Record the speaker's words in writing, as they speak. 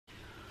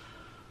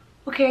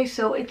Okay,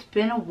 so it's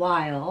been a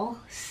while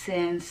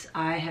since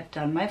I have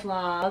done my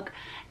vlog,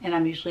 and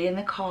I'm usually in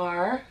the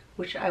car,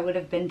 which I would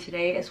have been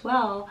today as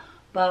well,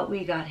 but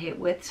we got hit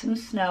with some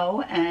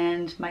snow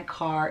and my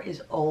car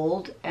is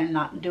old and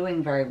not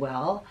doing very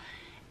well.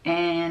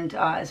 And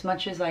as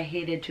much as I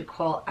hated to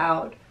call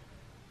out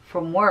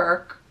from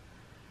work,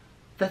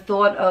 the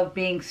thought of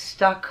being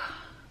stuck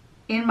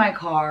in my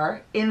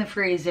car in the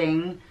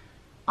freezing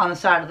on the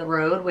side of the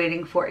road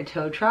waiting for a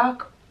tow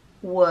truck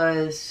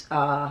was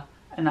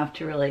enough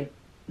to really,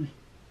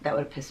 that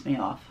would have pissed me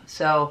off.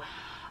 So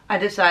I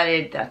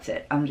decided that's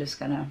it. I'm just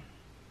gonna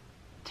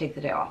take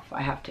the day off.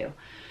 I have to.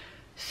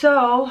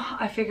 So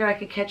I figured I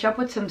could catch up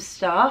with some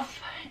stuff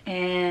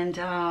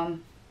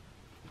and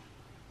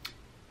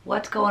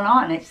what's going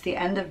on. It's the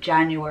end of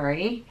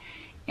January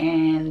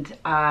and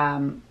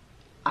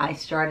I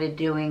started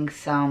doing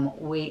some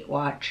Weight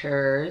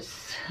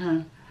Watchers.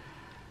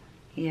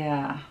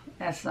 Yeah,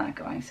 that's not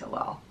going so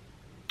well.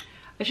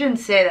 I shouldn't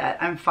say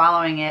that. I'm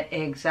following it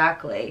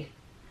exactly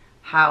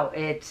how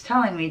it's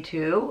telling me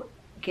to,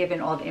 given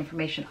all the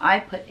information I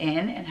put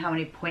in and how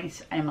many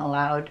points I'm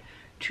allowed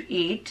to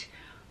eat.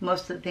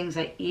 Most of the things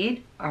I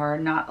eat are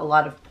not a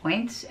lot of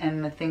points,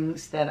 and the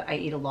things that I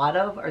eat a lot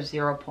of are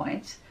 0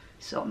 points.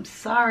 So I'm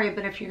sorry,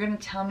 but if you're going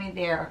to tell me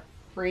they're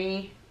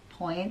free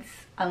points,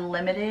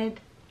 unlimited,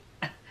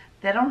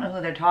 they don't know who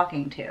they're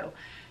talking to.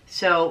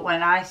 So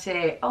when I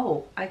say,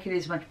 oh, I could eat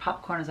as much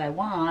popcorn as I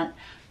want,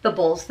 the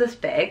bowl's this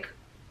big.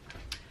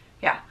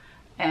 Yeah,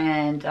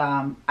 and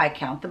I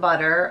count the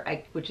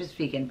butter, which is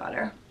vegan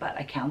butter, but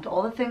I count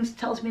all the things it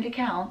tells me to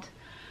count.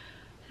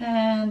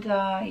 And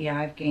yeah,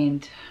 I've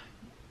gained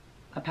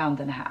 1.5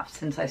 pounds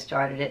since I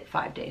started it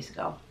 5 days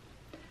ago.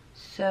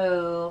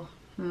 So,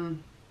 I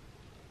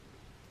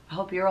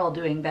hope you're all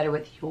doing better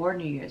with your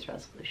New Year's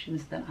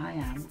resolutions than I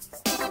am.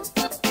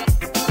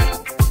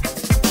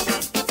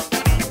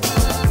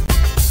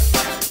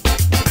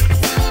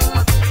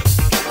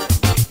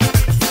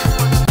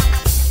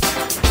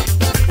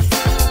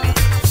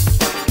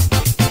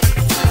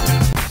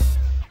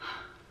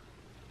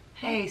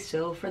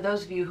 So for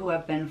those of you who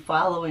have been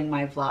following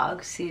my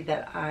vlogs, see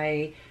that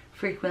I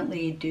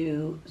frequently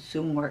do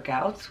Zoom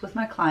workouts with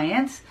my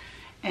clients,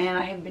 and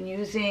I have been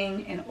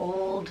using an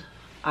old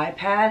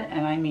iPad,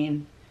 and I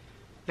mean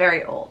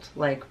very old,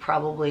 like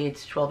probably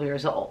it's 12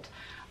 years old.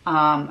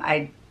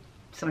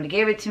 Somebody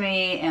gave it to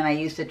me and I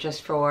used it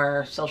just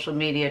for social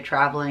media,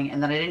 traveling,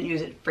 and then I didn't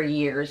use it for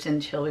years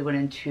until we went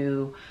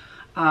into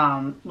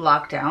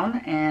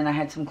lockdown, and I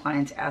had some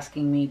clients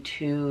asking me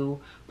to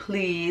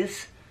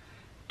please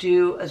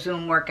do a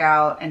Zoom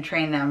workout and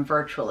train them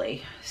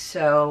virtually.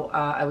 So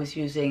I was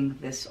using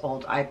this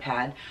old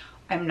iPad.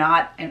 I'm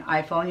not an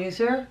iPhone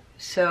user,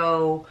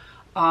 so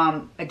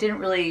I didn't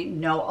really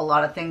know a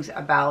lot of things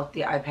about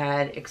the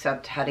iPad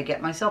except how to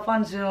get myself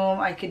on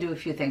Zoom. I could do a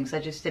few things, I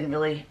just didn't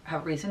really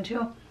have reason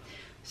to.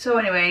 So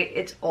anyway,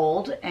 it's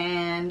old,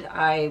 and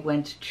I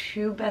went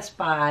to Best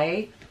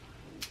Buy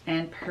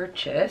and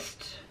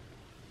purchased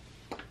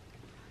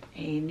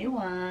a new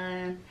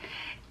one.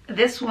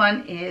 This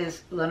one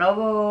is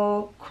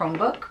Lenovo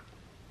Chromebook,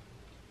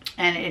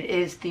 and it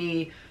is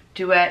the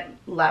Duet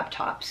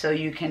laptop. So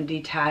you can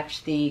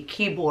detach the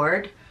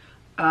keyboard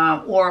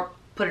or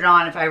put it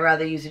on if I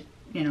rather use it,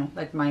 you know,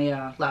 like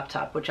my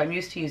laptop, which I'm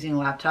used to using a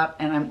laptop,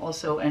 and I'm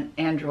also an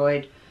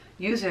Android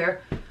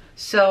user.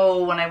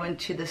 So when I went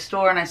to the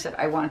store and I said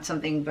I want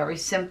something very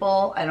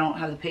simple, I don't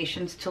have the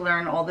patience to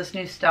learn all this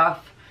new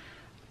stuff.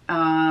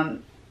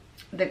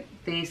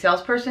 The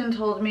salesperson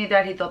told me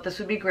that he thought this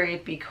would be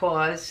great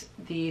because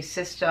the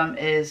system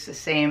is the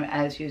same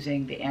as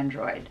using the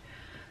Android.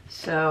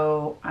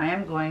 So I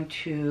am going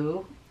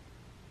to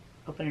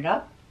open it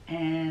up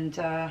and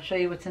show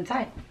you what's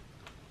inside.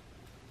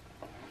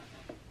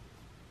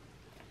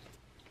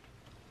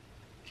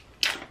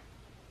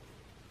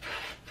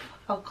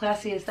 How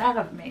classy is that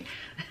of me?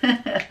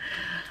 I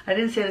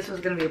didn't say this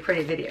was going to be a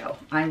pretty video.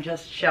 I'm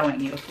just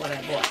showing you what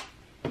I bought.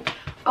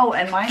 Oh,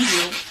 and mind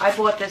you, I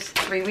bought this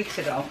 3 weeks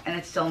ago and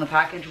it's still in the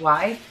package.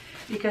 Why?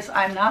 Because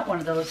I'm not one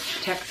of those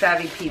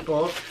tech-savvy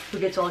people who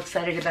gets all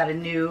excited about a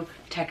new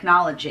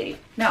technology.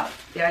 No,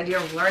 the idea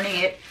of learning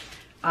it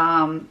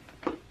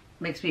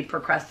makes me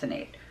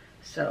procrastinate.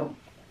 So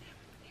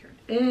here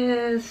it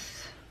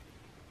is.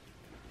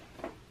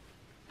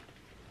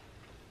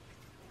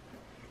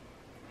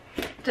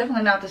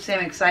 Definitely not the same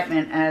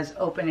excitement as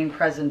opening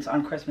presents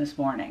on Christmas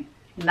morning.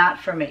 Not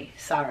for me,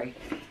 sorry.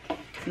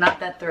 It's not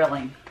that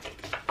thrilling.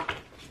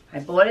 I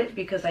bought it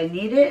because I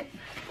need it.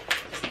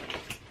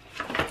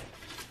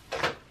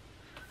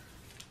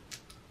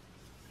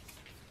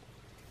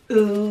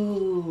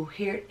 Ooh,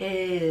 here it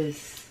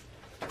is.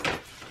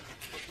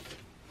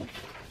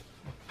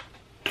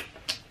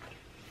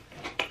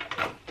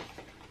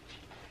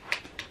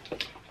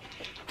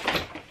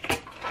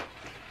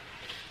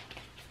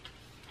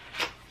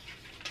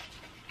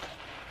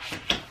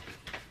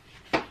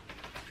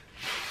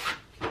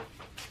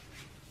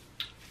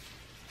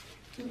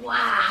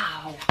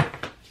 Wow,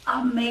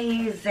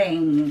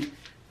 amazing.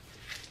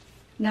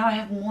 now I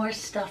have more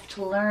stuff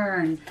to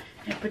learn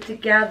and put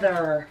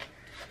together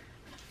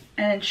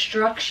and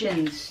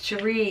instructions to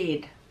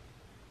read.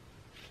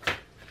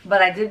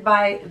 But I did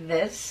buy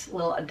this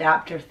little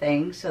adapter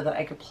thing so that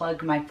I could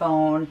plug my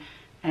phone,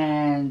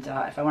 and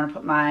if I want to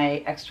put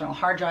my external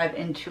hard drive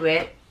into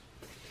it.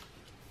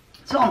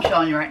 So I'm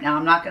showing you right now.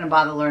 I'm not going to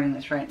bother learning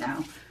this right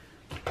now.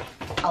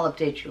 I'll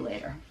update you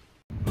later.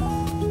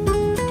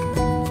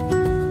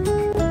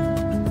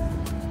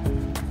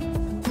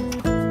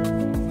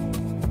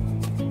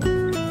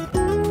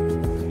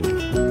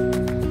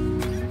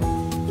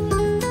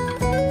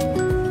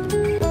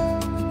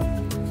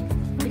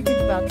 What do you think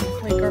about this,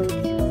 Quaker?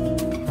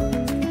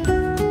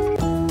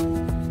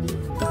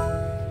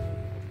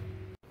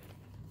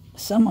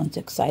 Someone's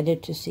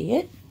excited to see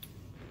it.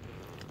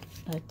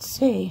 Let's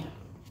see.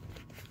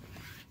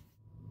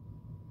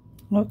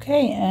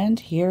 Okay, and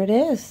here it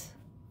is.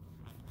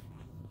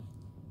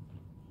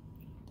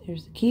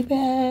 There's the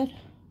keypad.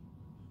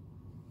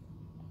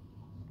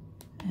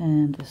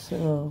 And this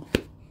little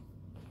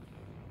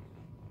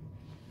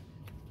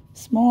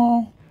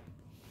small.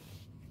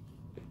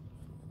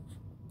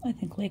 I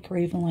think Laker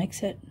even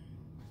likes it.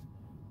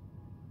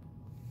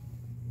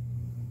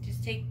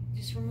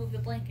 Just remove the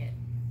blanket.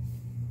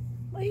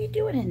 What are you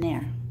doing in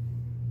there?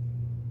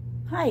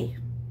 Hi.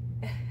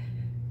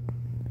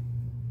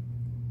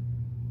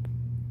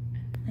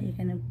 Are you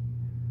gonna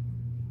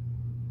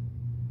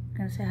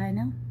say hi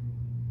now?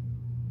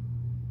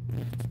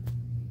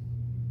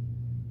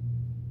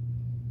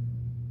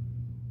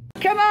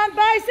 Come on,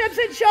 biceps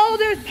and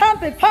shoulders,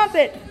 pump it, pump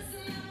it.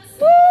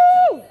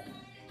 Woo!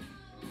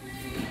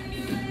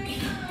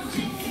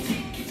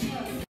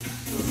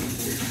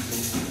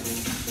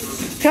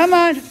 Come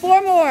on,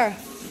 4 more.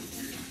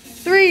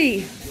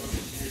 3,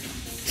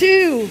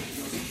 2,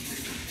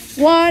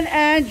 1,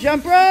 and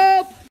jump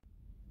rope.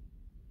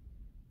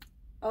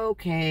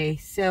 Okay,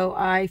 so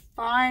I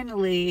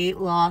finally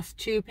lost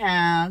 2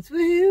 pounds.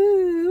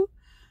 Woohoo!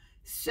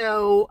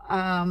 So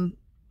I'm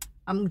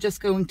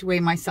just going to weigh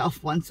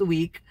myself once a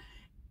week,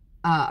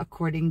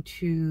 according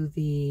to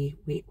the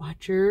Weight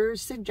Watchers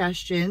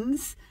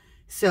suggestions.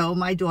 So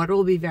my daughter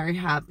will be very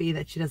happy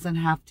that she doesn't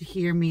have to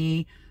hear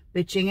me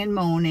bitching and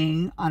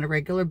moaning on a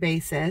regular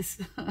basis.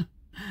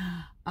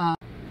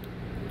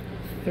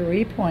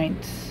 3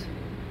 points.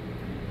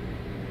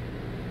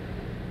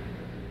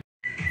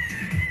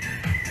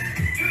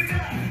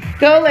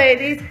 Go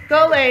ladies,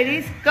 go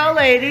ladies, go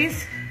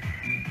ladies.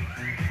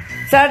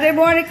 Saturday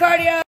morning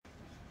cardio.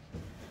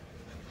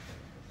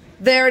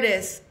 There it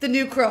is, the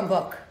new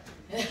Chromebook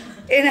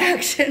in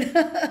action.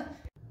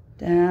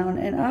 Down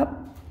and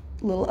up,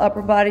 little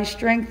upper body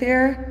strength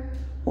here,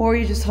 or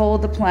you just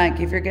hold the plank.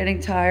 If you're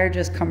getting tired,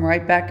 just come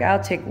right back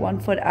out. Take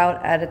 1 foot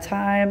out at a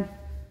time.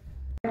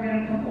 We're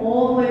gonna come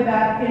all the way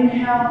back.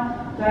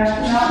 Inhale, back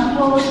to mountain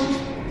pose.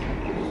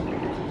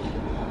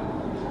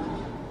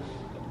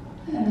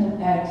 And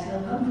then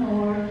exhale, come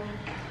forward.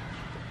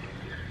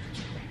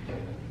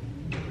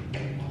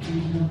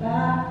 Inhale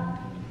back.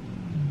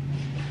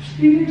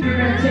 You're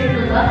going to take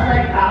your left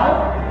leg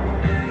out.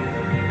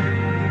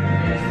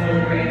 And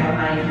slowly bring it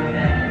behind you for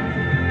that.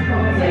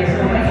 Okay, so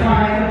next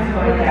time,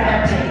 look at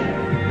that tape.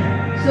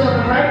 So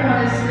the right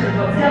one is going to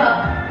go up,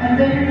 and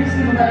then you're just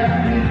going to let it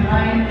come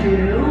behind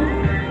you.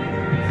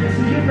 So this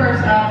is your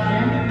first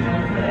option.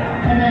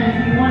 And then if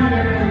you want to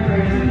get really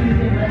crazy, you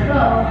can let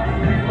go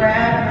and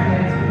grab and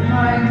legs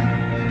behind.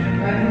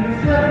 Grabbing your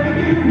foot.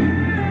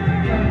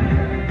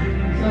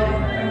 So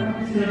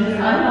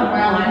I'm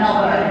around and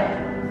help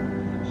it.